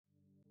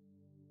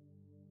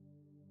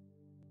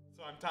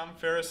So I'm Tom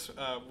Ferris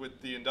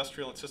with the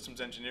Industrial and Systems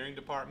Engineering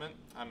Department.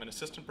 I'm an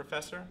assistant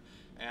professor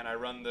and I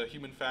run the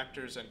Human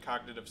Factors and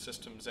Cognitive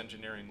Systems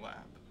Engineering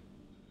Lab.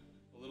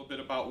 A little bit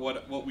about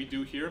what we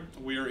do here.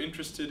 We are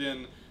interested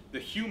in the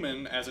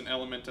human as an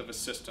element of a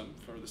system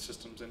for the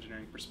systems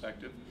engineering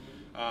perspective.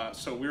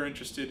 So we're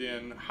interested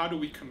in how do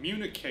we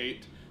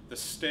communicate the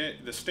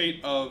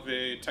state of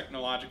a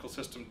technological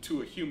system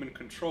to a human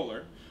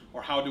controller,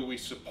 or how do we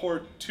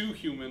support two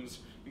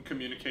humans in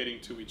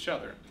communicating to each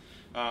other.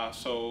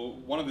 So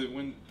one of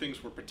the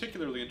things we're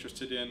particularly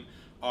interested in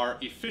are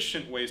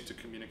efficient ways to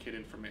communicate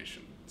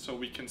information. So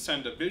we can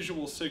send a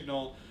visual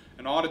signal,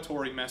 an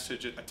auditory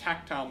message, a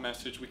tactile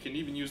message. We can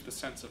even use the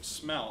sense of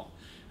smell.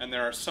 And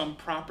there are some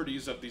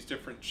properties of these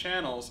different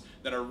channels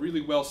that are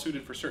really well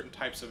suited for certain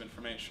types of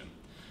information.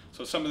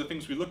 So some of the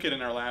things we look at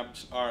in our lab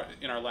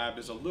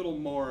is a little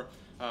more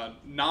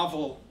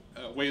novel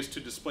ways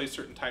to display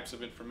certain types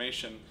of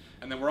information.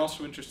 And then we're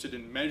also interested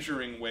in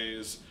measuring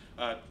ways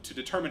to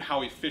determine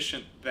how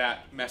efficient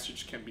that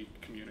message can be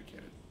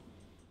communicated.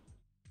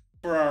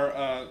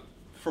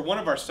 For one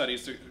of our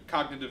studies, the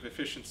cognitive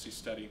efficiency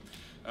study,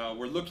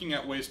 we're looking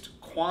at ways to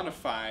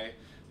quantify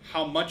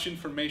how much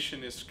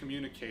information is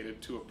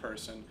communicated to a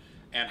person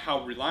and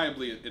how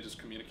reliably it is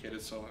communicated,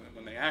 so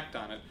when they act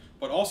on it,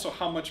 but also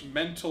how much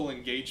mental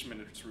engagement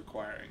it's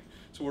requiring.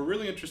 So we're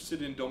really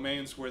interested in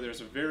domains where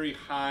there's a very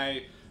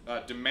high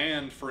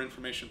demand for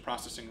information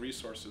processing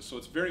resources. So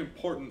it's very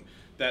important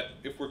that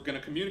if we're going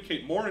to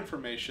communicate more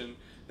information,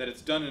 that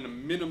it's done in a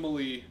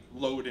minimally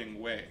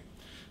loading way.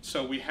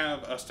 So we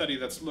have a study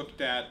that's looked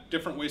at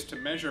different ways to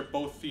measure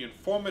both the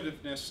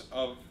informativeness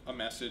of a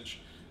message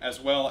as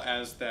well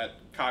as that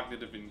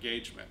cognitive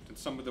engagement. And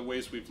some of the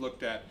ways we've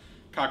looked at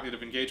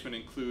cognitive engagement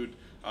include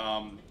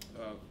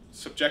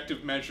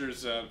subjective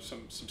measures,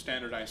 some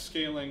standardized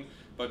scaling,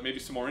 but maybe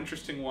some more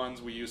interesting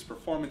ones. We use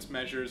performance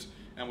measures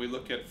and we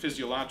look at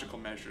physiological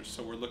measures.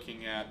 So we're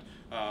looking at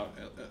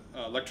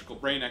electrical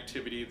brain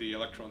activity, the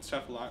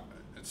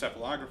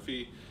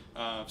electroencephalography,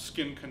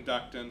 skin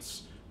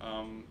conductance,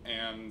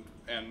 and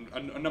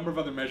a number of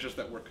other measures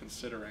that we're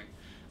considering.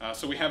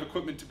 So we have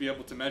equipment to be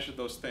able to measure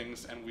those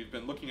things, and we've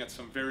been looking at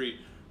some very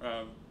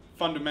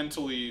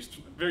fundamentally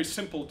very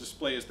simple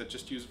displays that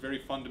just use very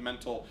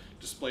fundamental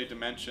display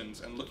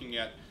dimensions and looking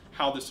at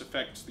how this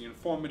affects the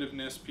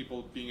informativeness,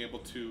 people being able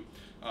to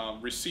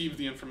receive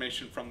the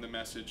information from the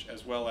message,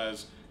 as well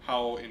as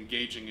how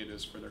engaging it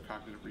is for their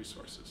cognitive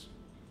resources.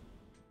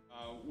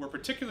 We're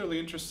particularly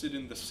interested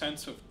in the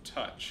sense of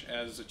touch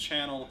as a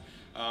channel,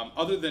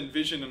 other than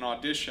vision and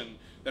audition,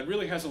 that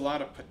really has a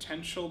lot of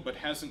potential but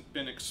hasn't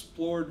been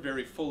explored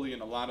very fully in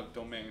a lot of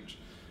domains.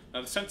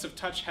 Now, the sense of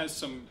touch has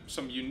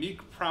some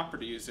unique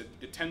properties.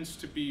 It tends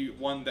to be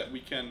one that we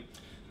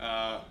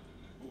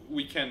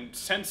can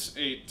sense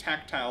a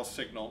tactile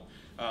signal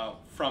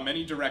from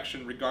any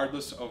direction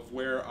regardless of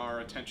where our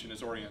attention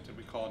is oriented.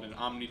 We call it an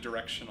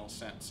omnidirectional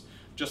sense,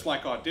 just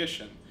like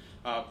audition.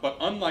 But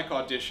unlike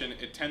audition,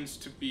 it tends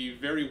to be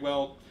very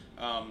well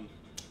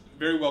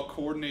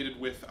coordinated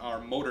with our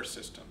motor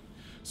system.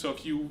 So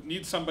if you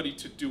need somebody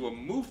to do a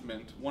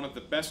movement, one of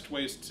the best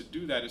ways to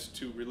do that is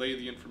to relay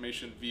the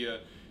information via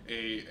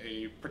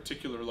a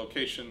particular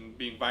location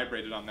being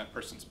vibrated on that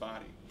person's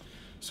body.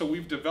 So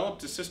we've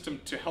developed a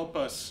system to help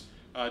us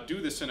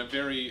do this in a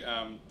very,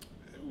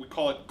 we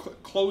call it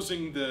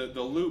closing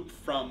the loop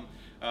from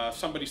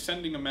somebody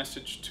sending a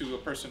message to a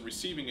person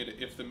receiving it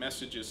if the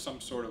message is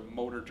some sort of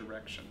motor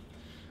direction.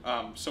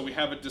 So we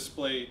have a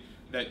display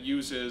that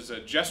uses a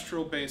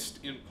gestural-based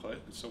input.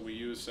 So we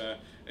use a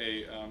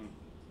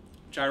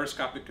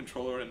gyroscopic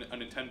controller, a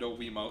Nintendo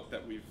Wiimote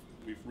that we've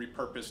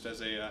repurposed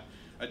as a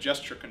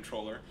gesture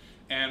controller.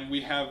 And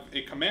we have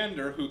a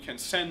commander who can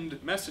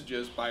send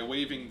messages by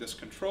waving this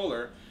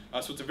controller.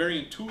 So it's a very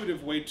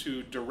intuitive way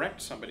to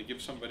direct somebody,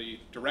 give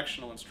somebody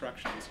directional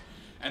instructions.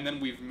 And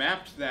then we've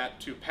mapped that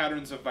to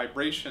patterns of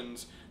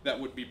vibrations that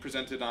would be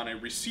presented on a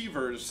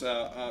receiver's,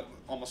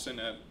 almost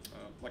in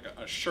like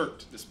a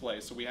shirt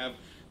display. So we have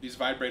these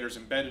vibrators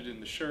embedded in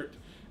the shirt,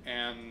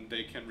 and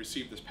they can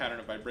receive this pattern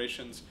of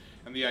vibrations.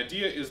 And the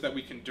idea is that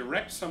we can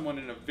direct someone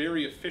in a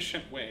very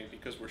efficient way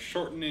because we're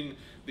shortening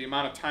the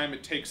amount of time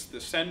it takes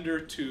the sender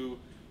to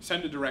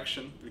send a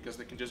direction, because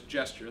they can just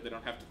gesture. They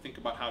don't have to think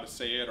about how to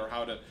say it or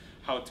how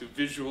to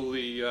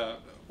visually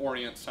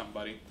orient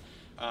somebody.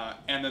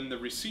 And then the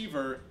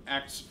receiver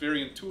acts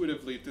very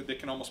intuitively, that they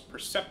can almost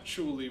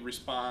perceptually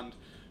respond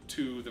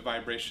to the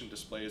vibration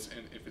displays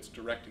and if it's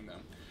directing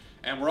them.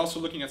 And we're also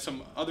looking at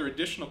some other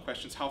additional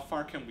questions. How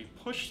far can we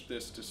push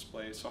this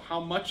display? So how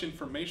much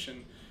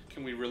information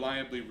can we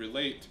reliably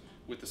relate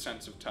with the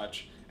sense of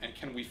touch? And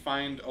can we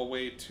find a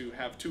way to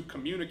have two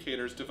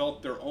communicators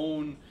develop their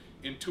own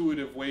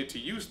intuitive way to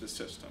use the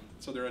system?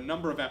 So there are a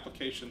number of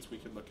applications we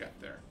could look at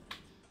there.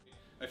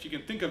 If you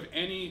can think of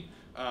any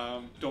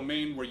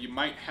domain where you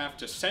might have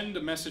to send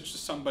a message to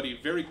somebody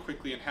very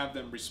quickly and have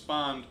them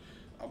respond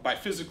by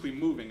physically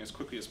moving as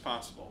quickly as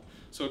possible.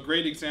 So a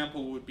great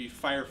example would be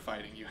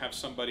firefighting. You have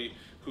somebody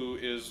who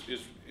is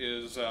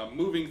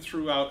moving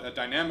throughout a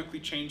dynamically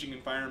changing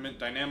environment,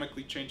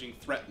 dynamically changing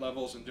threat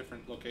levels in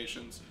different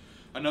locations.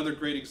 Another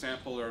great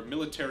example are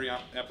military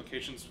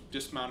applications,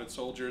 dismounted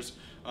soldiers,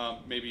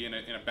 maybe in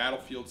a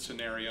battlefield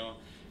scenario.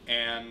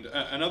 And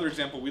another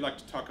example we like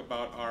to talk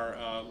about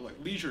are like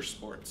leisure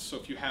sports. So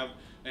if you have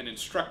an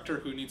instructor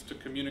who needs to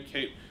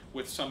communicate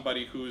with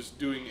somebody who's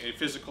doing a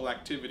physical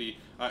activity,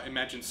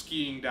 imagine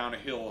skiing down a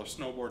hill or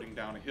snowboarding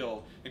down a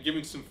hill, and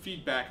giving some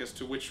feedback as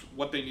to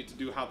what they need to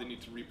do, how they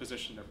need to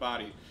reposition their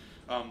body.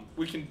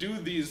 We can do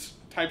these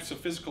types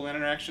of physical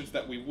interactions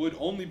that we would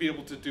only be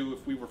able to do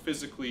if we were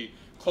physically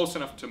close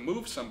enough to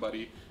move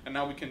somebody, and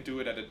now we can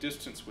do it at a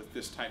distance with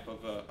this type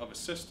of a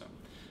system.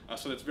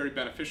 So that's very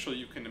beneficial.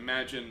 You can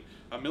imagine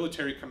a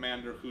military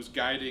commander who's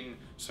guiding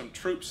some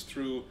troops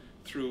through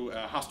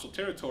hostile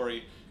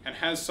territory and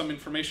has some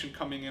information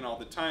coming in all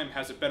the time,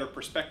 has a better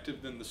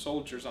perspective than the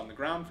soldiers on the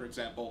ground, for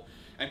example,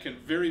 and can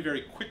very,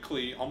 very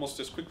quickly, almost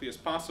as quickly as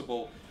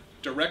possible,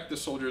 direct the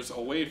soldiers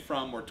away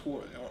from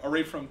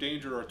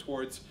danger or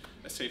towards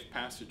a safe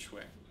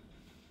passageway.